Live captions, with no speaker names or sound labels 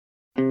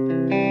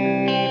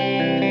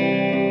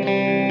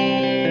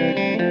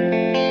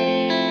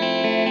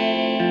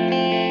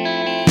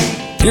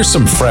Here's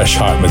some fresh,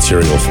 hot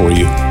material for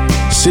you.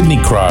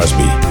 Sidney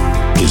Crosby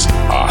is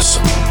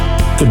awesome.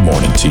 Good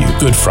morning to you.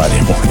 Good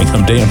Friday morning.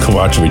 I'm Dan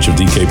Kovacevic of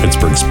DK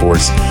Pittsburgh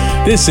Sports.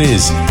 This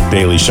is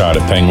Daily Shot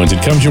at Penguins.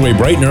 It comes your way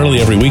bright and early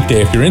every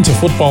weekday if you're into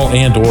football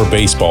and or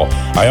baseball.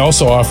 I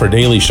also offer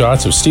daily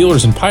shots of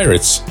Steelers and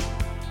Pirates,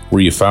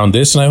 where you found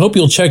this, and I hope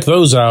you'll check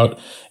those out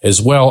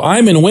as well.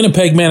 I'm in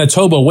Winnipeg,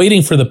 Manitoba,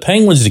 waiting for the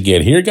Penguins to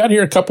get here. Got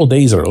here a couple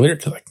days earlier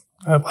because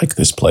I like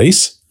this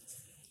place.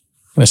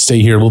 I'm going to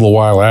stay here a little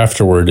while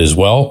afterward as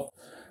well.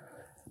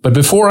 But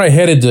before I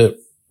headed to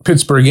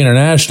Pittsburgh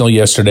International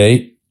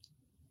yesterday,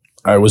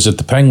 I was at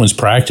the Penguins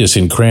practice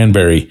in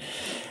Cranberry,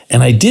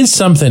 and I did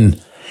something.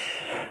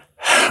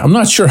 I'm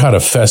not sure how to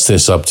fess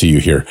this up to you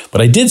here, but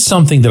I did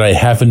something that I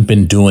haven't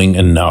been doing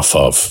enough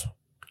of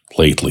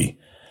lately.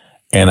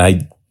 And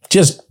I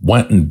just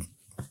went and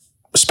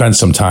spent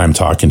some time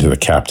talking to the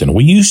captain.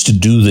 We used to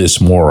do this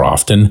more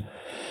often,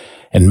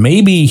 and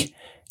maybe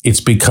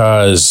it's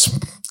because,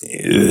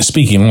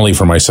 speaking only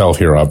for myself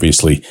here,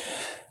 obviously,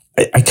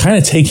 I kind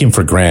of take him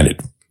for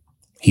granted.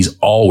 He's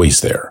always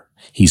there.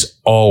 He's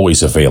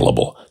always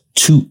available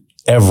to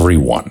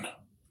everyone.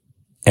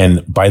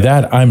 And by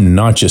that, I'm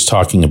not just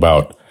talking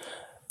about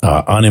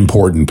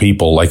unimportant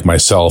people like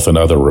myself and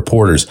other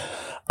reporters.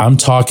 I'm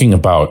talking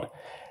about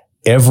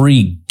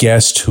every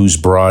guest who's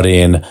brought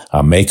in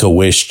a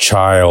Make-A-Wish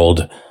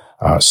child,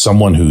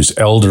 someone who's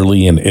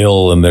elderly and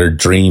ill and their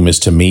dream is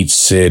to meet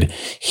Sid.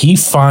 He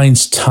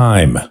finds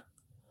time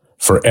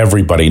for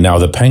everybody. Now,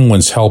 the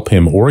Penguins help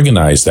him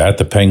organize that.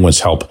 The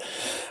Penguins help,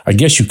 I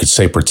guess you could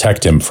say,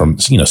 protect him from,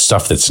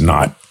 stuff that's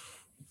not,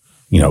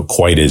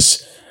 quite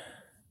as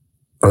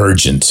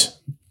urgent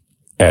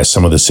as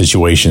some of the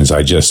situations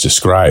I just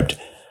described.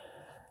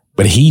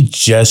 But he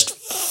just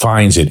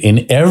finds it.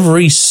 In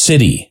every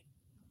city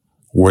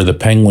where the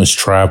Penguins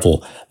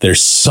travel,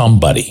 there's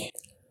somebody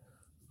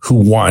who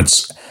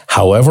wants,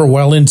 however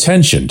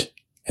well-intentioned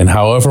and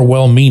however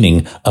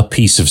well-meaning, a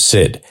piece of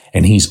Sid.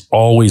 And he's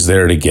always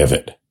there to give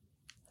it.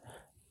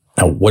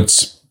 Now,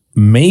 what's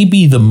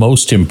maybe the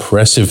most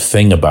impressive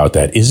thing about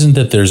that isn't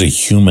that there's a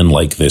human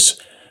like this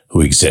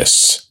who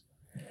exists.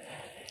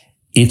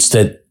 It's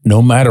that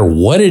no matter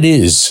what it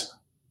is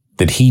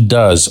that he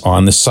does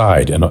on the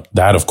side, and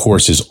that, of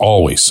course, is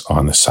always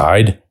on the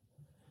side,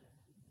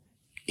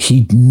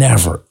 he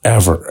never,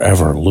 ever,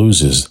 ever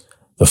loses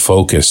the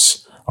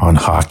focus on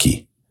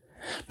hockey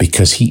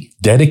because he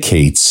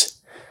dedicates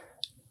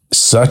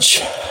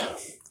such,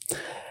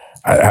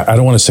 I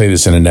don't want to say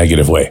this in a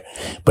negative way,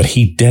 but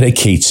he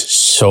dedicates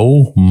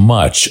so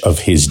much of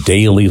his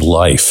daily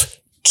life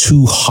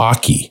to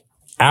hockey,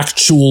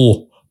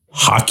 actual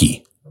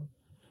hockey.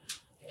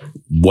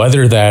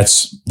 Whether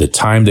that's the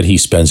time that he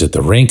spends at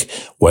the rink,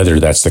 whether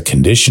that's the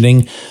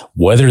conditioning,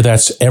 whether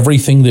that's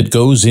everything that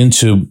goes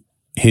into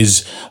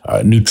his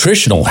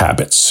nutritional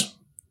habits,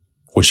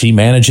 which he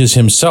manages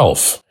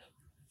himself,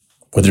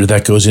 whether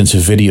that goes into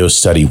video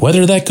study,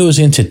 whether that goes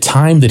into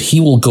time that he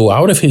will go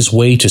out of his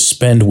way to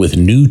spend with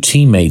new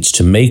teammates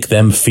to make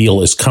them feel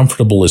as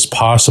comfortable as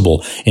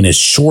possible in as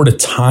short a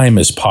time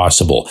as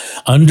possible,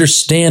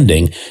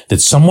 understanding that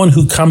someone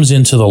who comes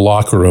into the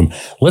locker room,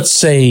 let's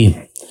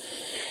say,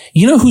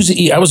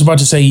 I was about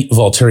to say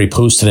Valtteri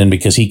Puustinen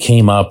because he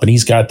came up and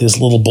he's got this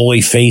little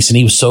boy face and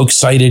he was so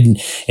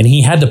excited and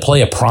he had to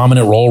play a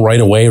prominent role right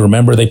away.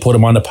 Remember, they put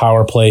him on the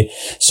power play.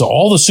 So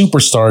all the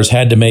superstars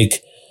had to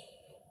make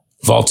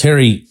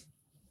Valtteri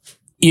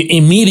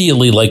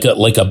immediately like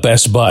a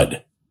best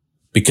bud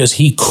because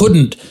he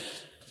couldn't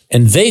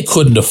and they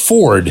couldn't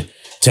afford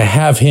to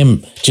have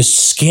him just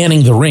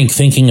scanning the rink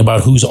thinking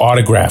about whose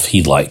autograph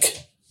he'd like.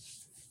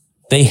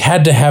 They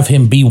had to have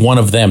him be one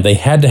of them. They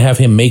had to have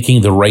him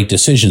making the right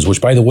decisions,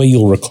 which, by the way,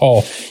 you'll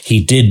recall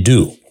he did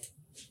do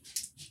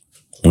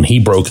when he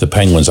broke the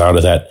Penguins out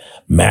of that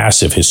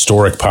massive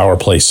historic power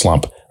play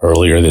slump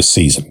earlier this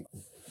season.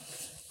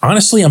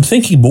 Honestly, I'm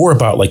thinking more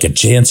about like a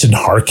Jansen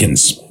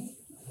Harkins,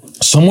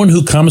 someone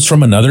who comes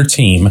from another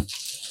team,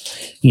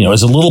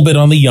 is a little bit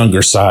on the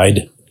younger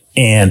side,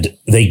 and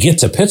they get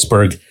to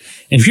Pittsburgh.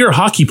 And if you're a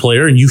hockey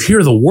player and you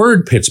hear the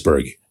word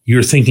Pittsburgh,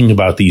 you're thinking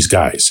about these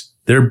guys.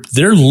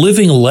 They're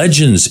living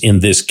legends in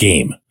this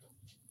game.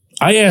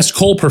 I asked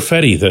Cole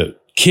Perfetti, the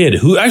kid,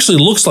 who actually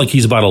looks like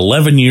he's about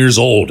 11 years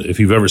old, if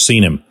you've ever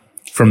seen him,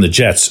 from the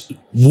Jets.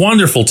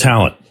 Wonderful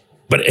talent.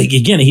 But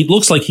again, he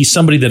looks like he's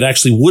somebody that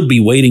actually would be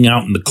waiting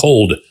out in the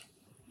cold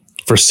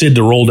for Sid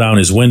to roll down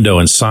his window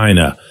and sign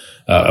a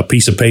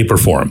piece of paper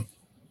for him.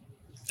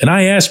 And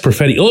I asked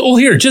Perfetti,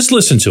 here, just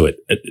listen to it.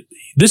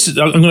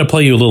 I'm going to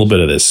play you a little bit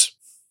of this.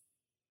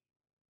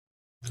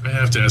 I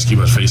have to ask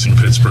you about facing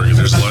Pittsburgh.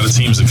 There's a lot of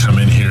teams that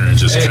come in here and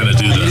just kind of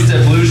do the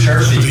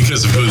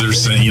because of who they're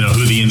saying,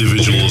 who the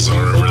individuals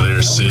are over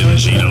there, Sid and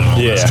Gino and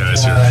all those guys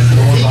here.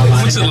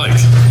 What's it like?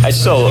 I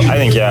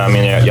think, a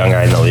young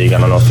guy in the league. I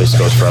don't know if this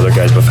goes for other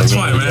guys, but for That's me,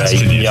 why I'm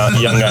asking you.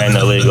 young guy in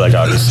the league, like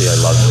obviously I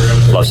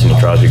love Sidney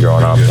Crosby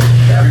growing up,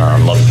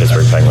 love the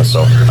Pittsburgh Penguins.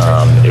 So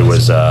it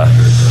was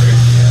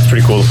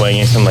pretty cool to play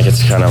against him. Like,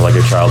 it's kind of like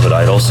your childhood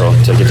idol, so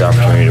to get the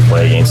opportunity to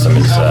play against him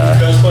is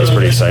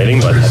pretty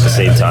exciting. But at the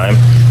same time,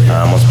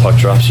 once puck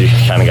drops, you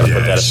kind of got to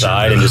put that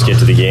aside and just get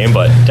to the game.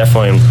 But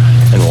definitely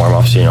in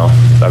warm-ups, you know,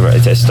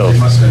 it's still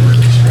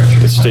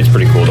it's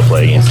pretty cool to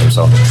play against him.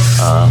 So,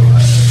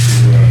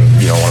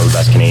 you know, one of the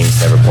best Canadians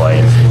to ever play,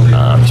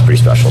 and he's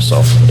pretty special.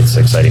 So it's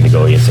exciting to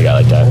go against a guy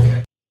like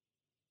that.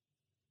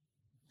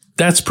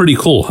 That's pretty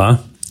cool, huh?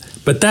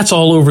 But that's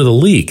all over the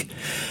league.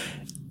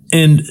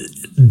 And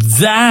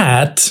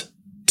that,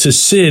 to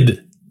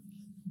Sid,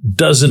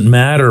 doesn't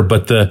matter,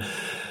 but the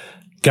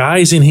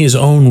guys in his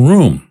own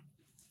room,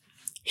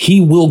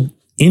 he will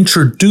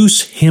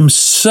introduce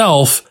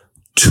himself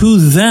to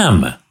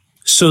them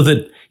so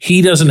that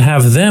he doesn't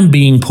have them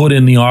being put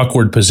in the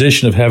awkward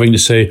position of having to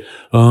say,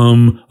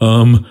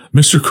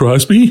 Mr.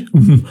 Crosby,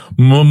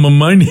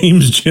 my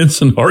name's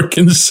Jensen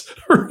Harkins,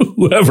 or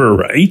whoever,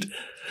 right?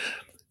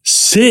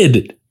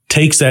 Sid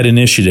takes that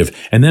initiative.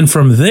 And then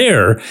from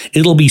there,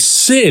 it'll be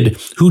Sid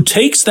who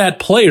takes that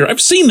player.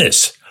 I've seen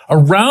this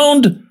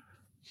around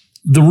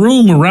the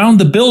room, around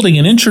the building,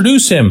 and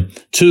introduce him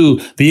to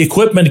the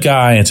equipment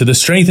guy and to the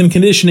strength and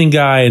conditioning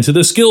guy and to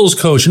the skills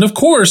coach. And of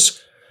course,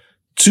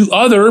 to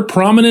other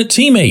prominent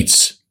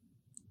teammates.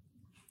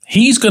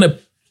 He's going to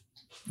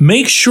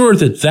make sure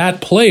that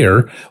that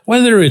player,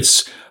 whether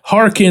it's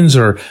Harkins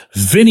or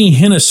Vinny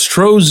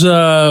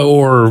Hinostroza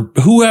or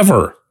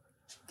whoever,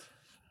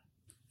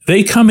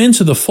 they come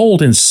into the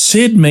fold, and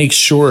Sid makes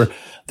sure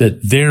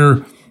that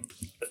they're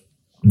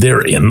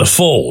in the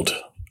fold.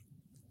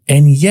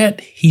 And yet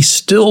he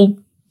still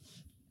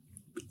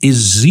is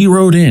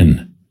zeroed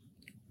in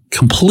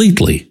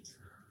completely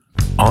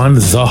on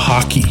the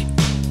hockey,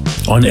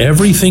 on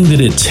everything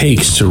that it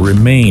takes to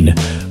remain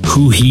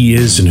who he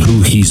is and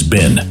who he's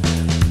been.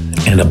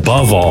 And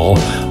above all,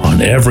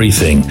 on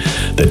everything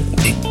that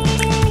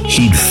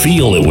he'd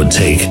feel it would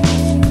take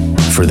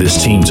for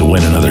this team to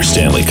win another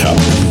Stanley Cup.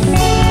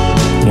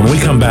 When we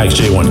come back,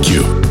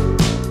 J1Q.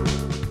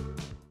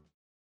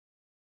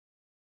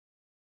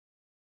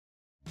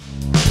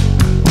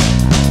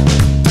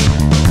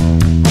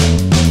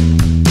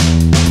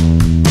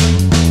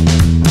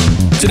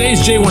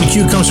 Today's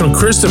J1Q comes from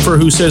Christopher,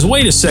 who says,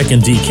 wait a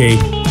second,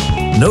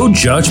 DK. No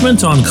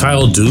judgment on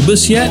Kyle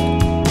Dubas yet?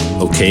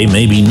 Okay,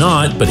 maybe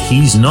not, but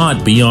he's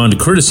not beyond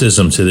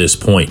criticism to this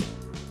point.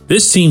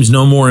 This team's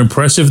no more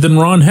impressive than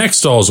Ron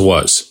Hextall's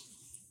was.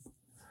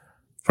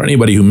 For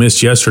anybody who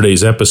missed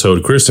yesterday's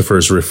episode,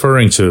 Christopher's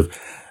referring to,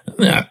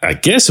 I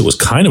guess it was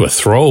kind of a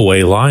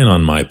throwaway line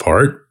on my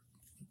part,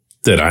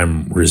 that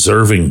I'm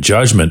reserving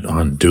judgment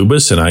on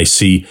Dubas, and I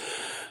see,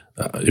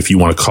 if you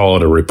want to call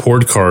it a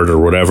report card or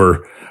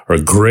whatever, or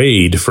a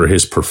grade for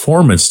his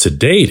performance to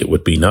date, it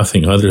would be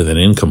nothing other than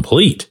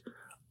incomplete.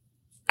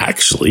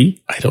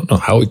 Actually, I don't know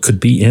how it could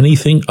be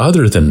anything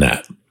other than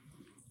that.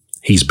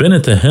 He's been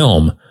at the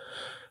helm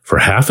for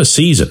half a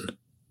season.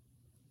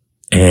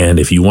 And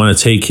if you want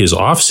to take his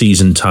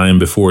off-season time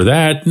before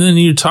that, then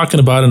you're talking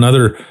about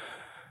another,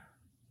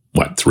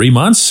 3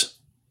 months?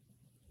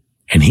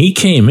 And he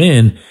came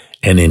in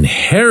and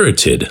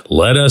inherited,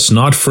 let us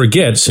not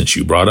forget, since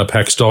you brought up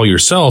Hextall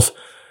yourself,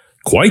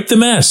 quite the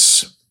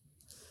mess.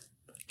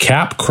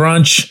 Cap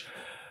crunch,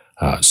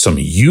 some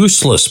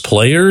useless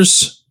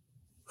players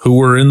who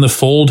were in the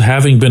fold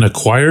having been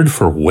acquired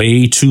for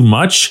way too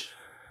much,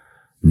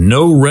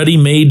 no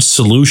ready-made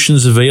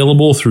solutions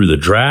available through the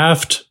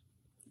draft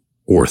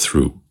or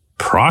through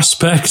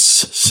prospects,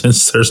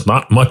 since there's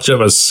not much of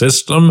a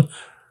system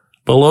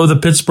below the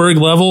Pittsburgh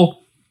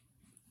level.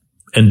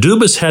 And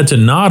Dubas had to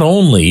not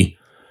only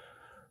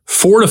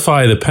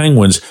fortify the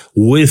Penguins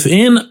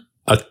within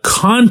a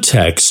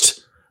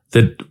context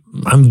that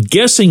I'm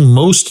guessing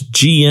most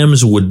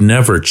GMs would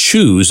never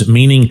choose,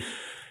 meaning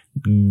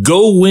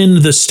go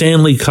win the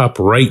Stanley Cup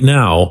right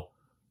now,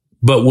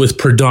 but with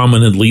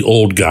predominantly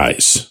old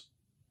guys.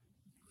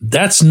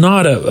 That's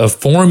not a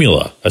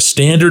formula, a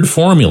standard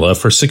formula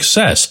for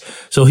success.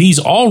 So he's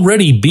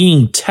already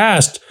being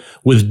tasked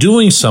with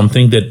doing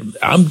something that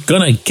I'm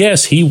going to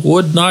guess he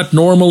would not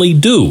normally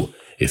do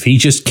if he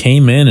just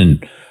came in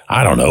and,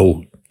 I don't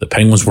know, the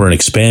Penguins were an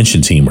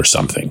expansion team or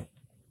something.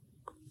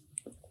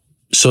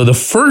 So the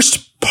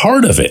first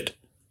part of it,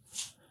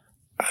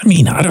 I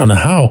mean, I don't know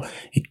how,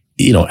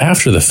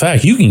 after the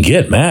fact, you can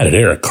get mad at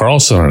Erik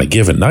Karlsson on a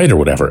given night or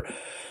whatever,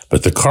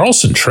 but the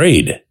Karlsson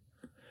trade,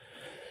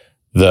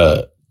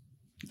 the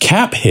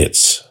cap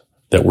hits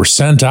that were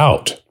sent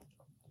out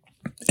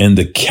and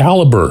the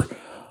caliber,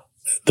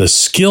 the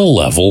skill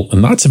level,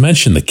 and not to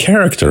mention the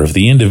character of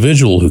the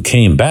individual who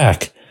came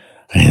back,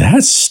 I mean,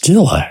 that's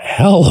still a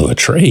hell of a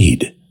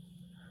trade.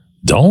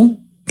 Don't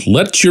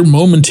let your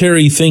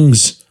momentary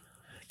things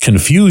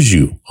confuse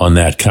you on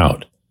that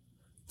count.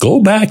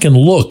 Go back and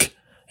look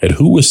at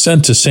who was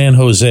sent to San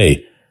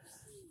Jose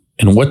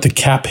and what the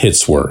cap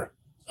hits were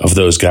of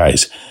those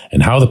guys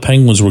and how the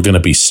Penguins were going to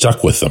be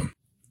stuck with them.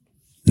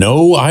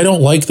 No, I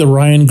don't like the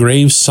Ryan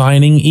Graves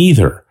signing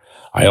either.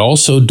 I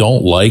also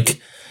don't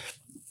like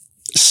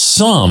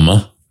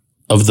some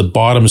of the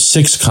bottom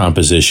six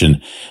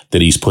composition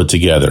that he's put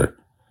together.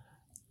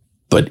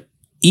 But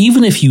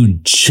even if you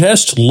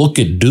just look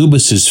at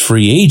Dubas's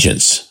free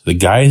agents, the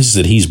guys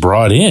that he's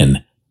brought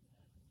in,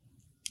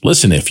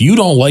 listen, if you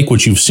don't like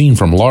what you've seen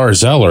from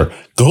Lars Eller,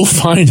 go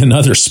find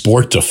another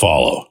sport to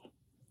follow.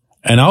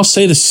 And I'll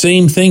say the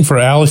same thing for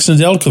Alex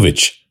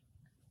Nedeljkovic.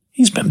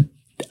 He's been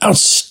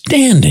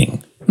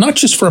outstanding, not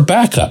just for a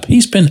backup.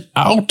 He's been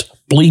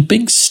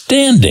out-bleeping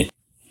standing.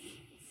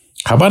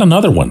 How about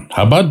another one?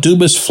 How about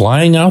Dubas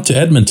flying out to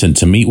Edmonton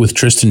to meet with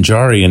Tristan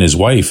Jarry and his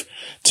wife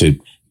to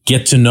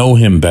get to know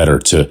him better,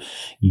 to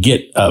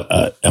get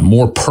a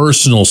more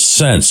personal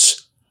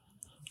sense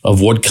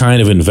of what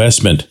kind of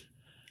investment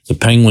the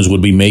Penguins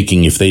would be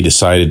making if they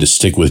decided to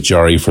stick with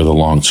Jarry for the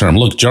long term.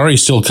 Look, Jarry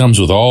still comes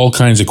with all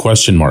kinds of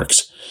question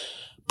marks.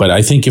 But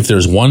I think if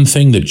there's one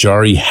thing that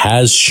Jarry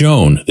has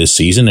shown this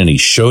season, and he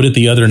showed it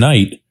the other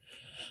night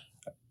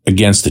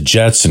against the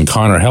Jets and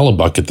Connor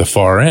Hellebuck at the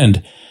far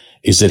end,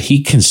 is that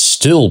he can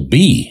still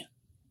be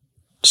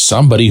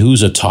somebody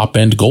who's a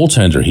top-end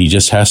goaltender. He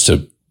just has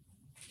to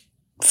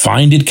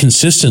find it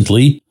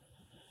consistently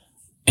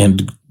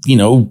and,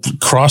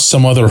 cross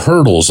some other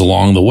hurdles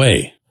along the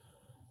way.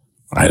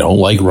 I don't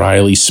like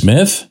Riley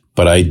Smith,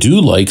 but I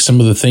do like some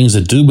of the things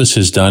that Dubas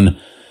has done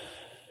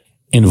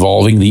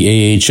involving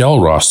the AHL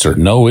roster.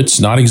 No, it's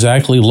not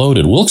exactly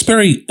loaded.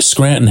 Wilkes-Barre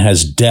Scranton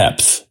has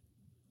depth.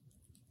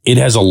 It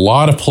has a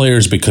lot of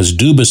players because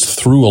Dubas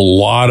threw a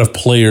lot of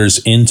players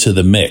into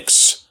the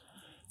mix,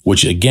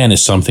 which again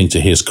is something to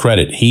his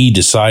credit. He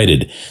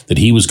decided that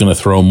he was going to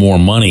throw more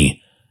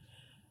money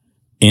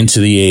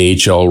into the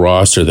AHL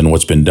roster than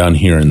what's been done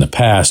here in the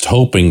past,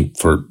 hoping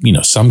for,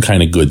 some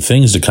kind of good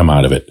things to come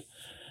out of it.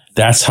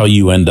 That's how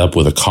you end up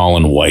with a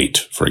Colin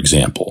White, for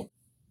example.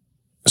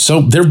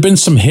 So there have been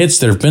some hits,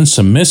 there have been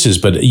some misses,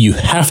 but you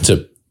just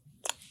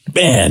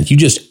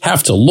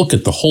have to look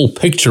at the whole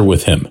picture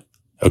with him,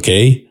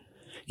 okay?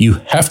 You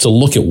have to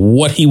look at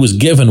what he was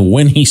given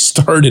when he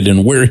started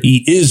and where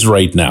he is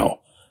right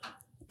now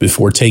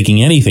before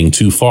taking anything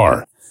too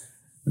far.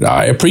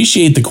 I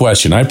appreciate the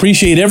question. I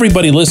appreciate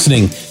everybody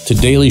listening to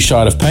Daily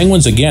Shot of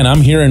Penguins. Again,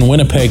 I'm here in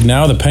Winnipeg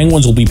now. The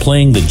Penguins will be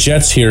playing the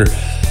Jets here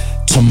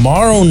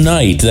tomorrow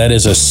night. That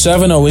is a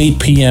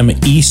 7:08 p.m.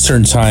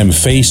 Eastern Time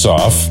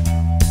face-off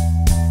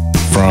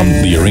from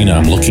the arena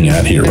I'm looking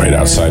at here right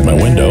outside my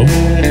window.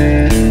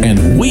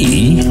 And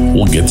we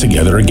will get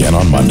together again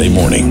on Monday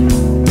morning.